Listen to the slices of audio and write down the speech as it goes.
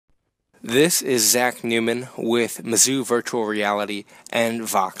This is Zach Newman with Mizzou Virtual Reality and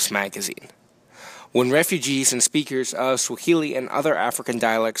Vox Magazine. When refugees and speakers of Swahili and other African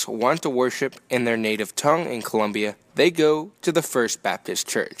dialects want to worship in their native tongue in Colombia, they go to the First Baptist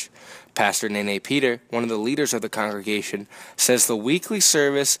Church. Pastor Nene Peter, one of the leaders of the congregation, says the weekly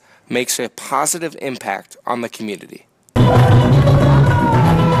service makes a positive impact on the community.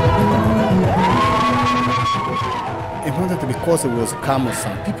 Important because it was come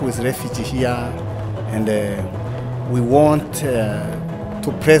some people with refugee here, and we want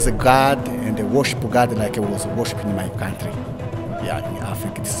to praise God and worship God like I was worshiping in my country. Yeah, in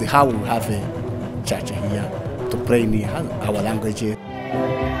Africa. This is how we have a church here to pray in our language.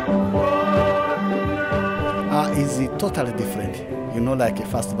 It's totally different. You know, like a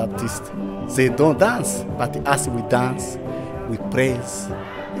First Baptist, they don't dance, but as we dance, we praise.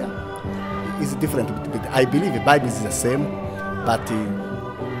 It's different. I believe the Bible is the same, but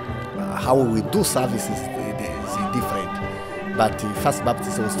how we do services is different. But First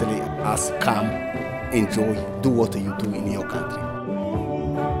Baptist was telling us, come, enjoy, do what you do in your country.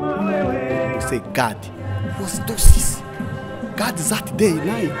 We say, God was doing this. God that day,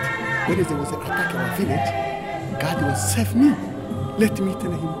 night, when there was an attack in our village, God will save me. Let me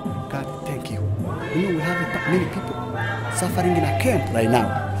tell him, God, thank you. You know, we have many people suffering in a camp right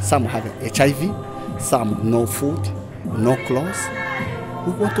now. Some have HIV, some no food, no clothes.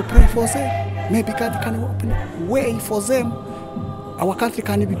 We want to pray for them. Maybe God can open a way for them. Our country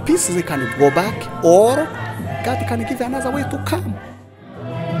can be peace, they can go back, or God can give another way to come.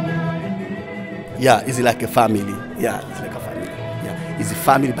 Yeah, it's like a family. Yeah, it's like a family. Yeah, it's a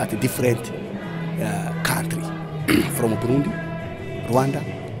family but a different country. From Burundi,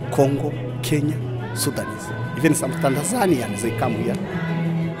 Rwanda, Congo, Kenya, Sudanese. Even some Tanzanians, they come here.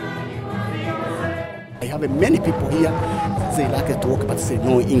 I have many people here, they like to work but they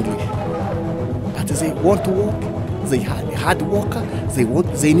know English. But they want to work, they are hard worker,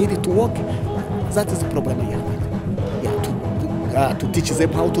 they need to work. That is the problem I have. Yeah, to teach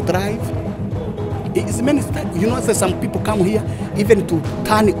them how to drive. It's many, you know, some people come here, even to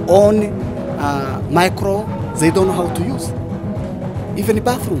turn on micro, they don't know how to use. Even the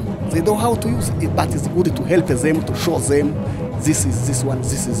bathroom, they don't know how to use it, but it's good to help them, to show them, this is this one,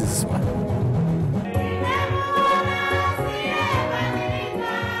 this is this one.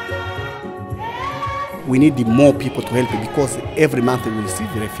 We need more people to help because every month we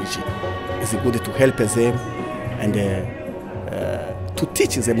receive refugee. It's good to help them and to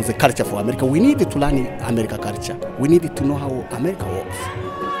teach them the culture for America. We need to learn American culture. We need to know how America works.